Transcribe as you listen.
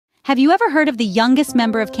Have you ever heard of the youngest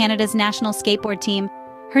member of Canada's national skateboard team?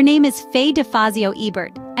 Her name is Fay De Fazio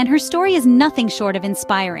Ebert, and her story is nothing short of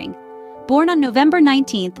inspiring. Born on November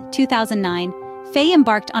 19, 2009, Fay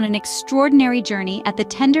embarked on an extraordinary journey at the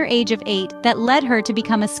tender age of 8 that led her to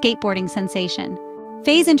become a skateboarding sensation.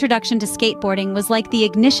 Fay's introduction to skateboarding was like the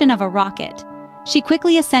ignition of a rocket. She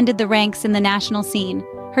quickly ascended the ranks in the national scene,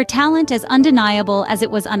 her talent as undeniable as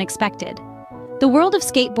it was unexpected. The world of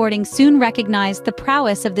skateboarding soon recognized the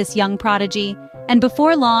prowess of this young prodigy, and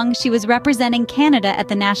before long she was representing Canada at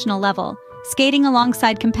the national level, skating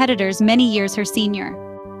alongside competitors many years her senior.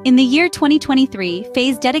 In the year 2023,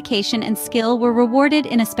 Fay's dedication and skill were rewarded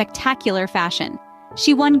in a spectacular fashion.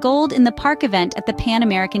 She won gold in the park event at the Pan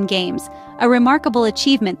American Games, a remarkable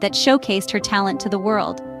achievement that showcased her talent to the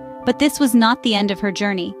world. But this was not the end of her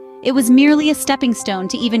journey. It was merely a stepping stone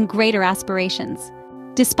to even greater aspirations.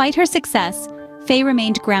 Despite her success, Fay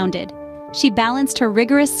remained grounded. She balanced her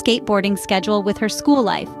rigorous skateboarding schedule with her school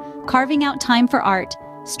life, carving out time for art,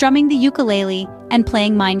 strumming the ukulele, and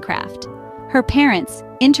playing Minecraft. Her parents,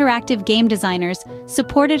 interactive game designers,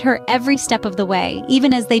 supported her every step of the way,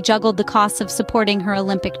 even as they juggled the costs of supporting her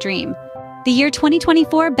Olympic dream. The year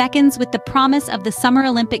 2024 beckons with the promise of the Summer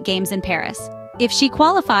Olympic Games in Paris. If she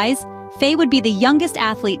qualifies, Fay would be the youngest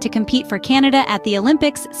athlete to compete for Canada at the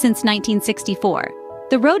Olympics since 1964.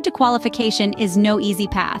 The road to qualification is no easy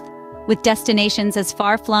path, with destinations as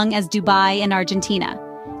far-flung as Dubai and Argentina.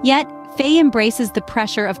 Yet, Fay embraces the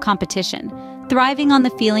pressure of competition, thriving on the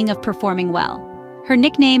feeling of performing well. Her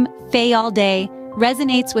nickname, Fay All Day,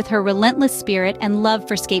 resonates with her relentless spirit and love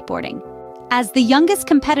for skateboarding. As the youngest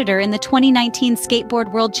competitor in the 2019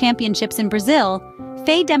 Skateboard World Championships in Brazil,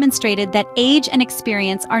 Fay demonstrated that age and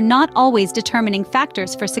experience are not always determining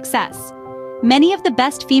factors for success. Many of the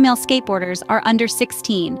best female skateboarders are under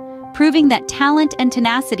 16, proving that talent and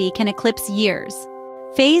tenacity can eclipse years.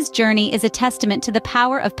 Fay's journey is a testament to the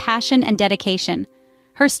power of passion and dedication.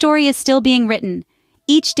 Her story is still being written,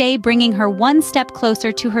 each day bringing her one step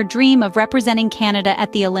closer to her dream of representing Canada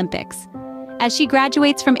at the Olympics. As she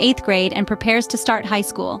graduates from 8th grade and prepares to start high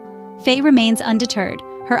school, Fay remains undeterred,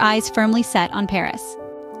 her eyes firmly set on Paris.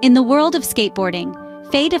 In the world of skateboarding,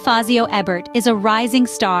 Fay De Fazio Ebert is a rising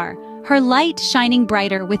star, her light shining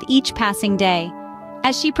brighter with each passing day.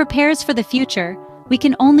 As she prepares for the future, we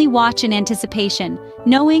can only watch in anticipation,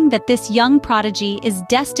 knowing that this young prodigy is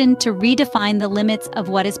destined to redefine the limits of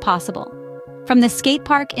what is possible. From the skate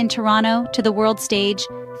park in Toronto to the world stage,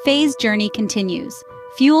 Fay's journey continues,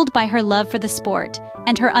 fueled by her love for the sport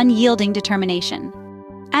and her unyielding determination.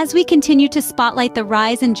 As we continue to spotlight the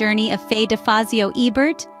rise and journey of Fay De Fazio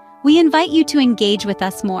Ebert, we invite you to engage with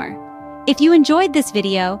us more. If you enjoyed this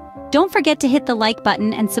video, don't forget to hit the like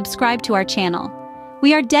button and subscribe to our channel.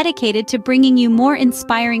 We are dedicated to bringing you more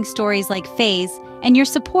inspiring stories like Fay's, and your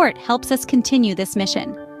support helps us continue this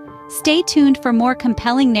mission. Stay tuned for more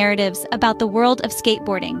compelling narratives about the world of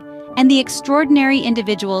skateboarding and the extraordinary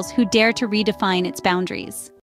individuals who dare to redefine its boundaries.